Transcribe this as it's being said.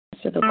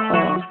To the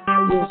call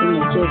using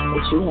the gifts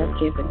that you have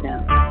given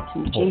them.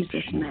 In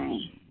Jesus'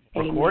 name.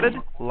 Recorded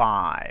Amen.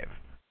 live.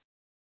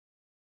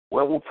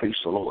 Well, praise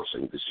the Lord.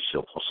 Saying this is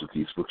your Apostle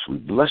Keith Brooks. We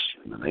bless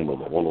you in the name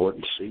of our Lord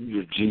and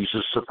Savior,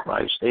 Jesus the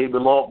Christ. Hey,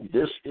 beloved,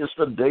 this is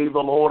the day the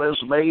Lord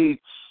has made.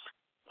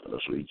 Let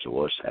us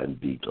rejoice and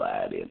be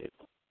glad in it.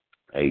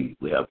 Hey,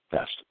 we have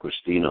Pastor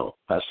Christina.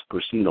 Pastor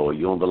Christina, are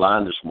you on the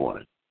line this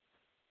morning?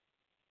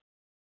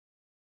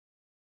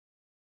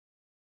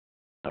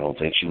 I don't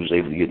think she was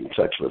able to get in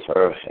touch with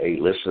her. Hey,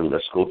 listen,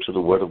 let's go to the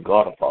Word of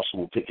God. Apostle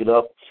will pick it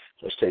up.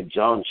 Let's take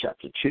John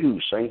chapter 2,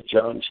 St.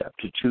 John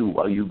chapter 2.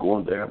 While you're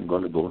going there, I'm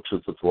going to go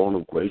to the throne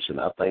of grace, and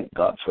I thank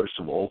God, first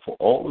of all, for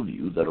all of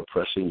you that are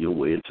pressing your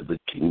way into the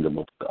kingdom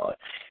of God.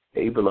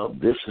 Hey,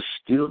 beloved, this is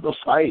still the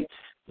fight.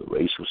 The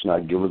race was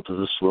not given to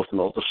the swift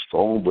nor the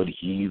strong, but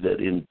he that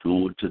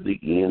endured to the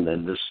end,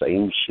 and the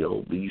same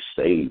shall be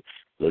saved.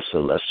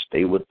 Listen, let's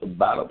stay with the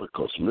battle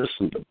because,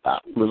 listen, the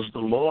battle is the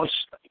Lord's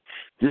thing.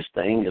 This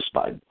thing is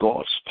by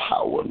God's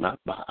power, not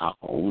by our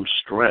own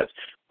strength.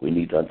 We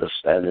need to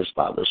understand this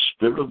by the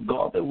Spirit of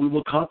God that we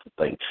will conquer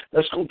things.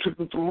 Let's go to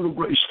the throne of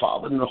grace,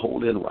 Father, in the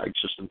holy and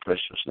righteous and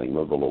precious name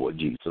of the Lord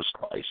Jesus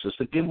Christ. As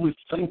again, we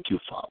thank you,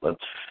 Father,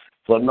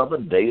 for another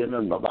day and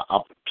another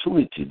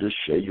opportunity to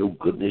share your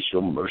goodness,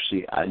 your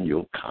mercy, and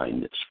your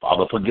kindness.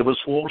 Father, forgive us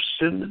for all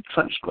sin and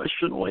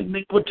transgression or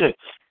iniquity.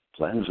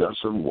 Cleanse us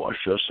and wash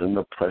us in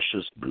the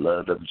precious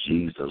blood of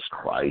Jesus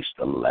Christ,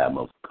 the Lamb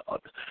of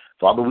God.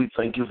 Father, we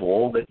thank you for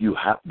all that you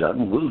have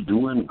done, will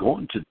do, and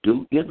going to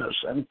do in us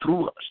and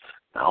through us.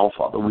 Now,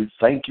 Father, we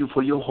thank you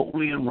for your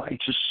holy and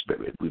righteous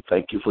Spirit. We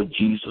thank you for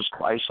Jesus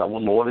Christ, our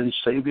Lord and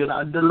Savior and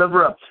our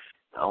deliverer.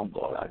 Now,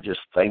 God, I just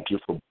thank you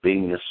for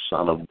being a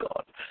Son of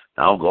God.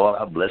 Now,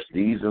 God, I bless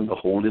these in the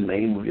holy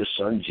name of your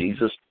Son,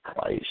 Jesus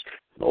Christ.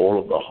 And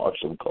all of the hearts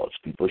of God's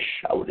people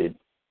shouted,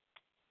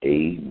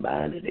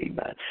 amen and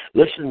amen.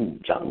 Listen,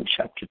 John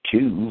chapter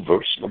 2,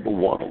 verse number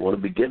 1. I want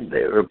to begin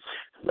there.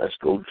 Let's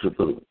go to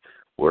the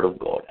Word of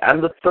God.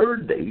 And the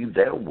third day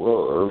there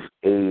was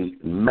a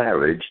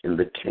marriage in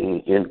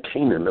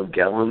Canaan of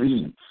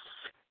Galilee.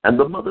 And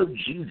the mother of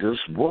Jesus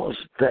was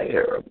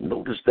there.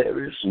 Notice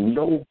there is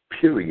no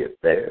period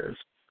there.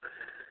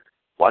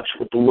 Watch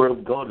what the Word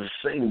of God is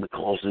saying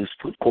because it's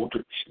put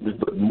quotations,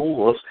 but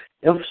more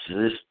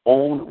emphasis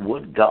on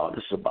what God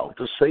is about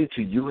to say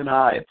to you and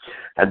I.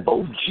 And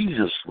both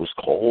Jesus was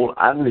called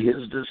and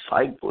his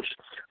disciples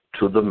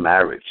to the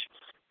marriage.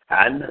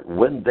 And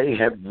when they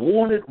had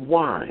wanted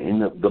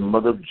wine, the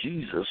mother of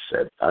Jesus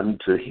said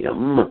unto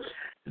him,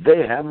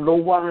 they have no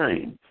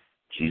wine.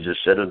 Jesus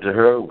said unto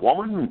her,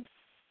 woman,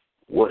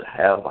 what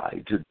have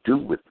I to do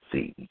with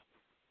thee?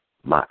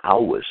 My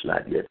hour is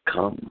not yet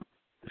come.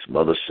 His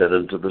mother said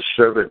unto the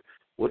servant,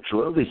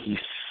 whatsoever he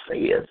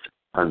saith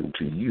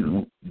unto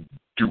you,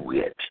 do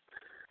it.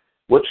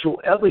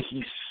 Whatsoever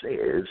he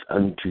says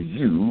unto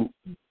you,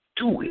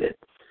 do it.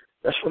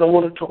 That's what I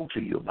want to talk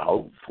to you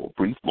about for a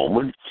brief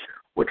moment.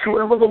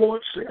 Whatsoever the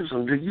Lord says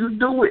unto you,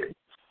 do it.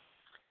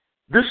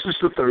 This is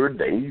the third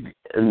day,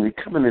 and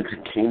they're coming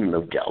into Canaan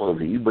of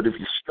Galilee, but if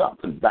you stop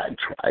and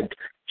backtrack,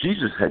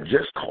 Jesus had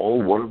just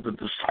called one of the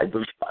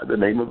disciples by the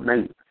name of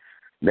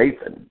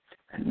Nathan.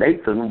 And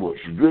Nathan was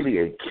really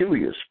a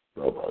curious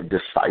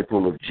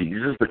disciple of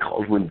Jesus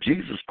because when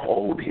Jesus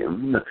called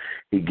him,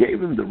 he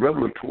gave him the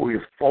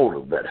revelatory thought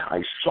of that.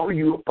 I saw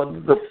you up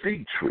under the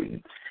fig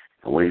tree.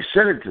 And when he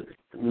said it to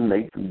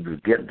Nathan,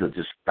 began to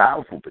just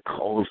baffle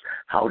because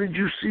how did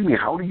you see me?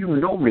 How do you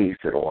know me? He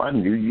said, I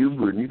knew you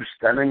when you were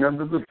standing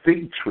under the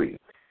fig tree.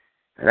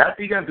 And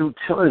after he got through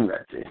telling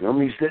that to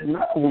him, he said,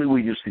 not only will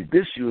you see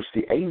this, you will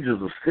see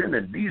angels of sin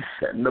and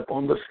descending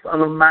upon the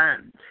Son of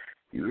Man.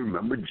 You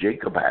remember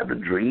Jacob had a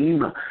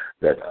dream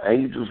that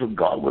angels of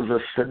God was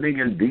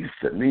ascending and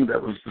descending.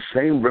 That was the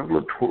same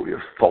revelatory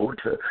thought.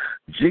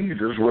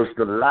 Jesus was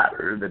the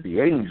ladder that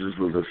the angels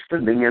was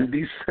ascending and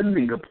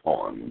descending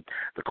upon,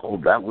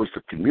 because that was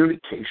the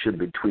communication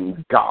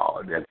between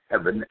God and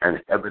heaven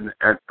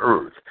and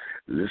earth.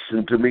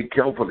 Listen to me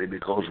carefully,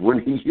 because when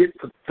he hit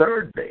the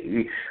third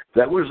day,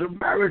 there was a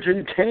marriage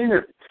in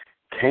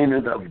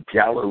Canaan of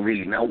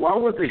Galilee. Now, why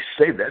would they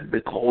say that?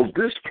 Because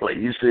this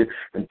place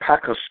in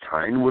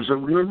Pakistan was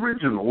an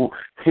original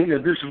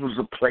Canaan. This was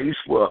a place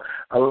where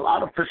a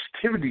lot of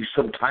festivities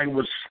sometimes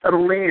would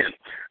settle in.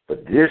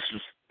 But this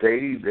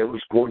day, there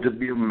was going to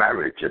be a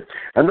marriage.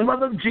 And the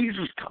mother of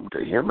Jesus come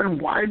to him. And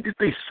why did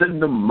they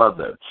send the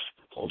mother?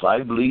 Because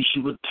I believe she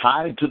was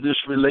tied to this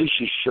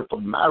relationship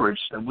of marriage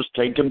that was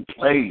taking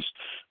place.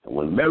 And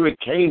when Mary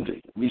came to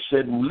him, he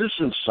said,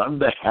 listen, son,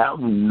 they have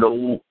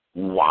no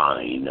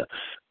wine.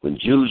 When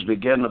Jews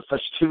began a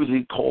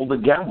festivity called the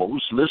Gamos,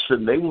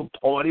 listen, they would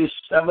party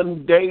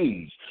 7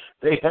 days.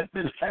 They had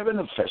been having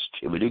a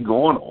festivity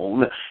going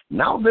on.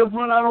 Now they've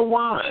run out of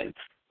wine.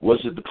 Was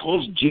it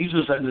because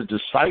Jesus and his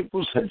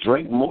disciples had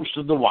drank most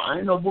of the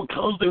wine, or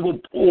because they were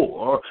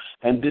poor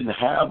and didn't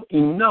have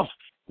enough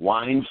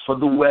wine for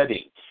the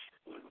wedding?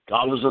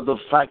 Regardless of the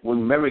fact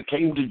when Mary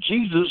came to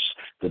Jesus,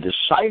 the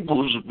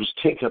disciples was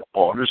taking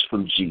orders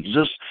from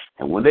Jesus,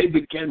 and when they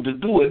began to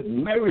do it,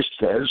 Mary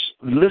says,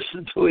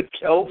 listen to it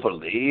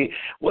carefully,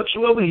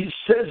 whatsoever he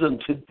says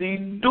unto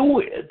thee, do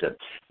it.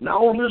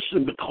 Now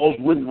listen, because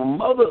when the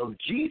mother of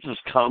Jesus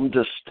come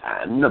to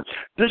stand,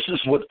 this is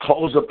what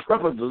calls the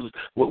prefaces,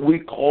 what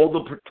we call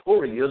the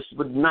Pretorius,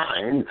 with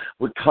 9,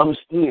 what comes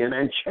in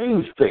and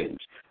change things.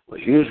 Well,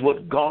 here's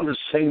what God is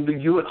saying to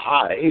you and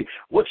I,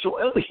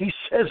 whatsoever he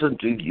says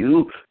unto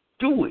you,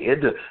 do it.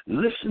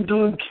 Listen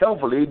to him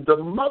carefully. The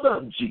mother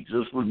of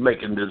Jesus was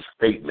making this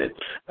statement.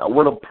 Now,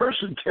 when a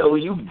person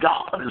tells you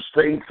God is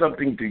saying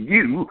something to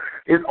you,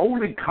 it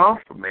only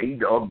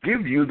confirms or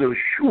gives you the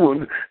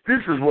assurance this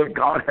is what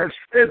God has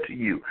said to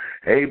you.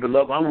 Hey,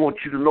 beloved, I want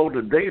you to know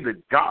today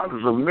that God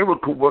is a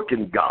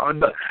miracle-working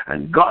God,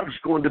 and God is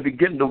going to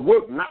begin to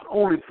work not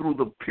only through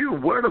the pure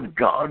Word of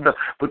God,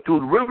 but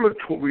through the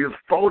revelatory of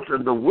thoughts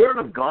and the Word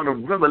of God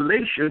of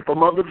revelation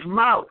from others'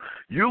 mouth.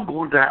 You're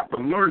going to have to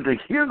learn to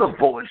hear the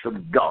voice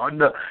of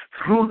God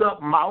through the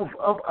mouth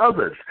of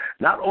others,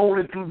 not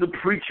only through the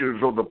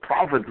preachers or the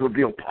prophets or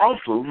the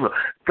apostles.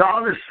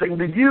 God is saying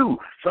to you,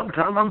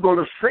 sometime I'm going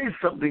to say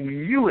something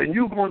to you, and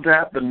you're going to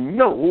have to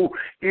know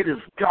it is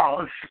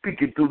God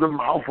speaking through the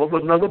mouth of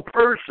another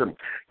person.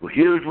 Well,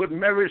 here's what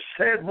Mary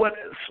said,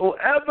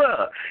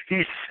 whatsoever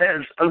he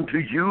says unto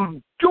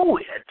you, do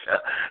it.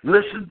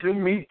 Listen to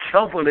me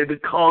carefully,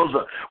 because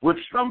when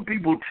some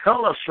people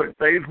tell us certain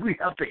things, we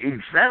have to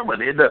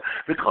examine it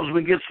because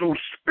we get so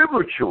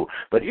spiritual.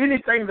 But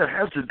anything that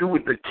has to do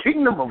with the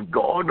kingdom of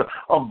God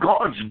or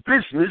God's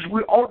business,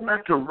 we ought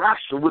not to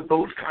wrestle with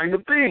those kind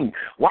of things.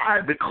 Why?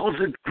 Because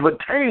it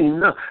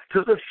pertains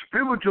to the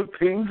spiritual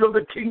things of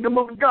the kingdom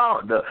of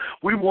God.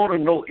 We want to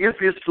know if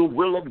it's the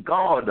will of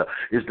God.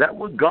 Is that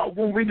what God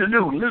wants me to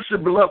do?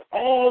 Listen, beloved,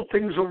 all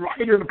things are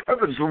right in the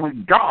purpose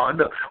of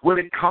God when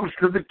it comes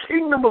to the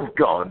kingdom of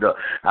God.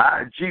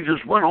 Jesus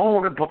went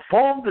on and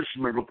performed this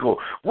miracle.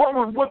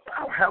 Woman, what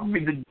thou have me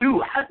to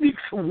do? I need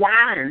some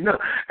wine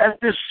at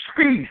this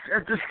feast,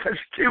 at this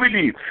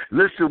festivity.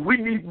 Listen, we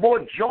need more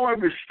joy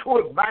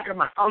restored back in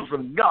the house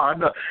of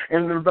God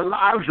and in the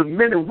lives of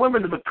men and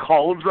women,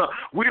 because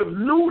we are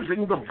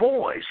losing the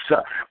voice.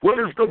 What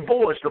is the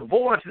voice? The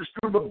voice is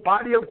through the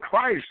body of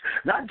Christ,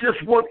 not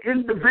just one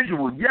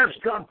individual. Yes,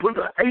 God put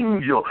an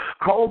angel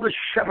called the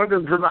shepherd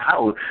into the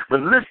house, but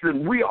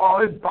listen, we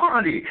are a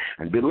body,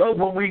 and beloved,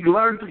 when we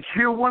learn to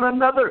hear one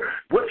another,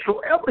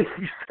 whatsoever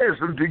he says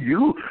unto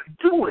you,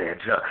 do it.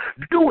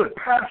 Do it.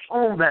 Pass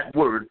on that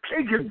word.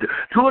 Take it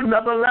to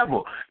another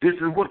level. This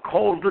is what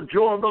calls the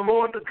joy of the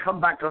Lord to come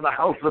back to the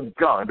house of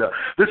God.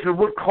 This is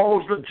what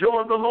calls the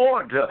joy of the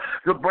Lord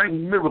to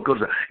bring miracles.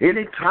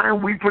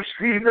 Anytime we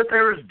perceive that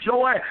there is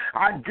joy,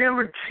 I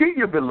guarantee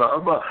you,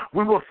 beloved,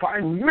 we will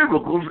find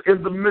miracles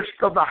in the midst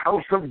of the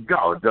house of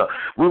God.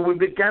 When we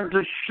begin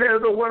to share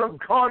the word of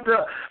God,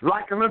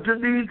 like unto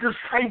these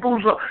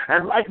disciples,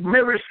 and like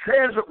Mary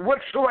says,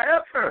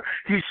 whatsoever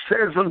he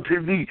says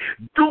unto thee,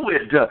 do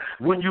it.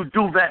 When you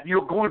do that,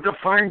 you're going to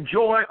find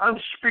joy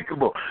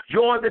unspeakable,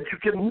 joy that you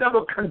can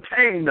never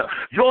contain,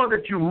 joy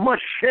that you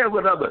must share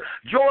with others,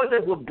 joy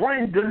that will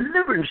bring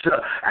deliverance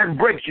and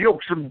break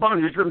yokes and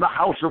bondages in the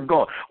house of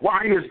God.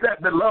 Why is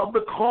that, beloved?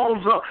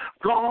 Because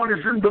God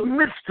is in the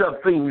midst of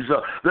things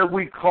that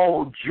we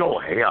call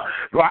joy.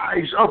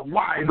 Rise up.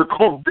 Why?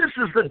 Because this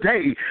is the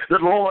day the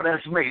Lord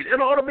has made.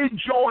 It ought to be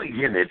joy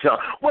in it.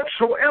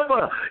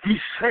 Whatsoever he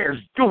says,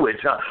 do it.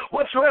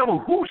 Whatsoever,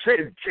 who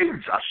said?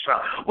 Jesus.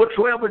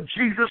 Whatsoever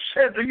Jesus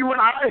said to you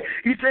and I,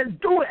 he said,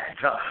 do it.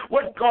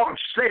 What God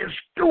says,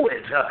 do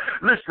it.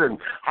 Listen,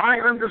 I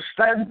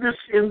understand this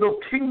in the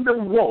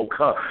kingdom walk.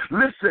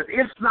 Listen,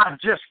 it's not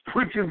just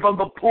preaching from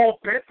the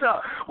pulpit.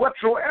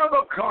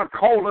 Whatsoever God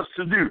called us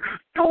to do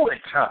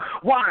it.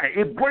 Why?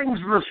 It brings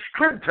the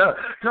strength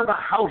to the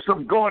house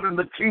of God and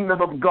the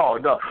kingdom of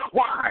God.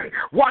 Why?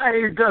 Why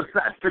it does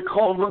that?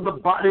 Because when the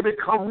body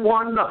become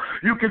one,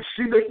 you can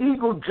see the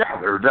eagle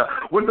gathered.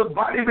 When the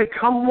body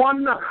become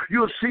one,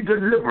 you'll see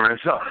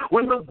deliverance.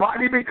 When the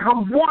body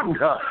become one,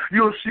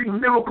 you'll see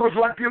miracles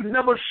like you've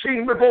never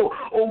seen before.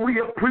 Oh, we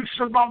have preached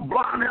about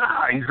blinded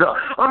eyes,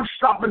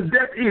 unstopping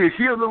deaf ears,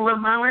 heal the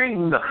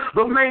lame,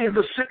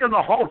 the sick and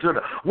the halted.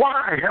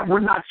 Why have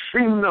we not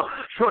seen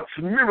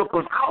such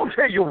miracles? I'll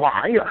tell you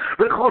why.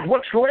 Because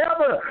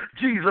whatsoever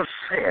Jesus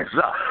says,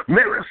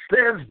 Mary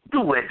says,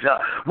 do it.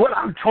 What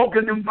I'm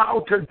talking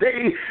about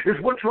today is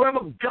whatsoever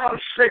God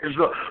says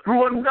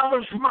through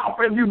another's mouth,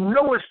 and you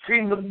know his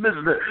kingdom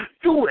business,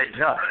 do it.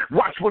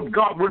 Watch what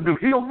God will do.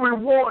 He'll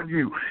reward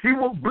you. He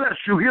will bless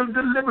you. He'll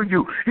deliver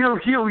you. He'll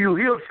heal you.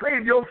 He'll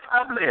save your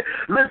family.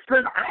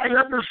 Listen, I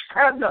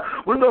understand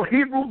when the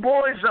Hebrew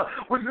boys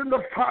was in the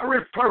fiery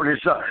furnace,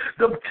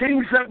 the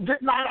king said,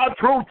 did not I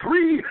throw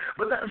 3,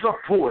 but there's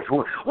a 4th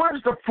one. What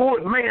is the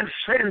 4th man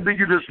saying to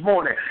you this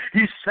morning?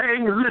 He's saying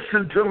saying,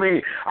 listen to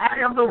me. I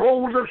am the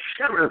rose of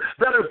Sharon.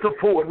 That is the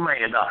forward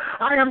man.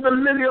 I am the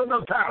lily of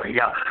the valley.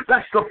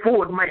 That's the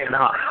forward man.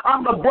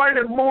 I'm the bright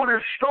and morning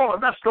star.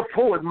 That's the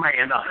forward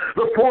man.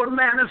 The forward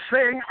man is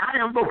saying, I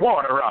am the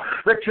water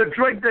that you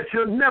drink, that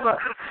you'll never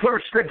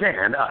thirst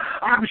again.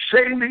 I'm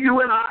saying to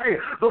you and I,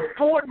 the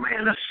forward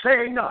man is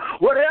saying,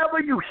 whatever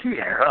you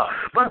hear,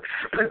 but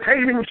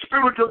pertaining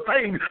spiritual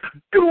things,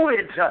 do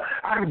it,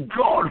 and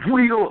God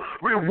will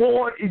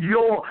reward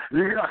your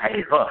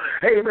life.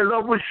 Hey,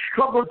 beloved, we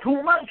struggle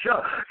too much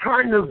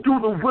trying to do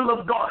the will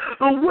of God.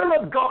 The will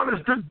of God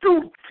is to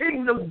do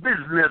kingdom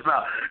business.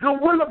 The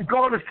will of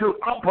God is to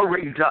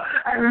operate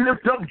and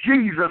lift up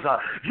Jesus.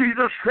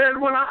 Jesus said,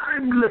 when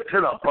I'm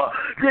lifted up,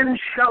 then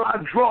shall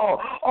I draw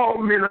all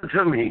men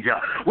unto me.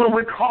 When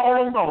we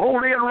call on the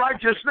holy and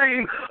righteous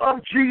name of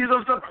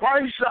Jesus the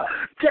Christ,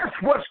 guess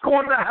what's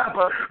going to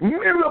happen?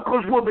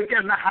 Miracles will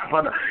begin to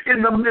happen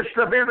in the midst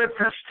of every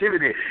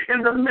festivity,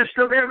 in the midst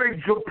of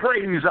every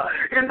praise,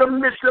 in the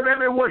midst of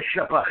every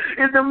worship,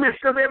 in the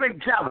midst of every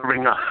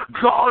gathering.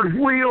 God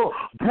will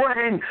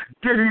bring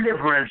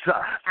deliverance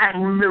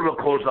and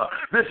miracles.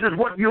 This is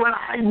what you and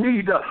I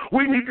need.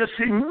 We need to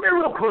see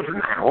miracles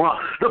now.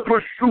 The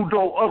pursuit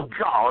of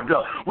God.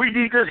 We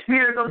need to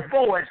hear the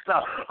voice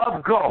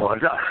of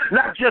God,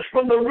 not just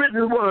from the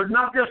written word,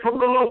 not just from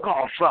the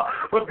Logos,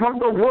 but from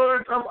the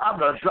words of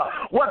others.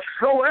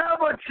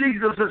 Whatsoever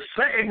Jesus is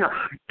saying,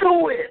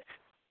 do it.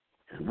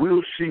 And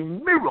we'll see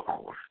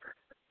miracles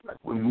like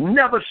we've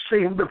never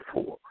seen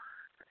before.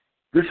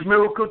 This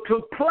miracle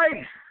took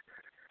place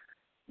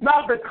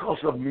not because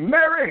of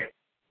Mary,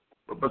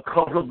 but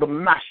because of the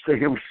Master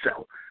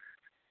himself.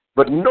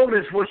 But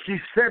notice what she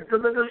said to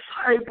the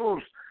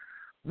disciples.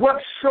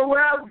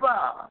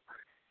 Whatsoever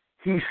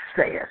he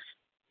says,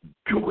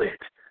 do it.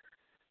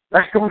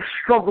 Let's don't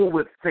struggle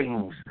with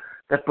things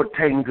that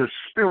pertain to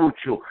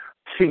spiritual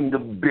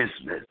kingdom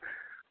business.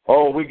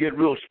 Oh, we get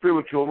real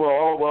spiritual.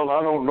 Well,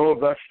 I don't know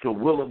if that's the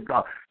will of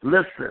God.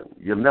 Listen,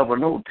 you'll never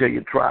know till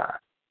you try.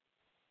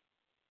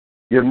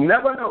 You'll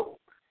never know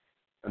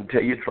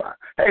until you try.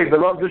 Hey,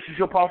 beloved, this is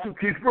your Apostle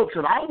Keith Brooks,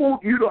 and I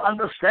want you to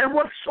understand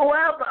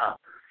whatsoever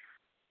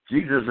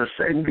Jesus is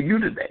saying to you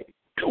today,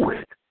 do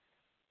it.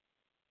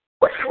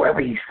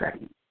 Whatsoever he's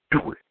saying,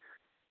 do it.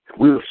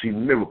 We'll see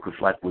miracles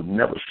like we've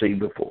never seen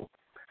before.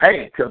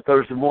 Hey, till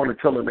Thursday morning,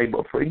 tell the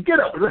neighbor, pray. Get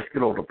up, let's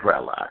get on the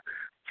prayer line.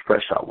 Let's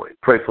press our way.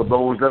 Pray for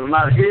those that are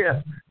not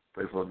here.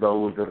 Pray for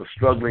those that are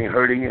struggling,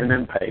 hurting, and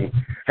in pain.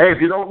 Hey,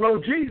 if you don't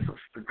know Jesus,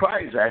 the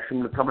Christ, ask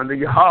him to come into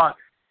your heart.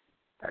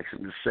 Ask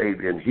him to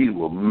save you, and he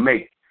will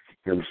make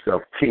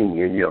himself king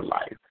in your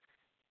life.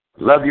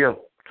 Love you.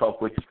 Talk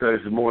with you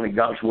Thursday morning.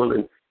 God's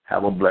willing.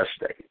 Have a blessed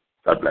day.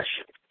 God bless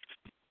you.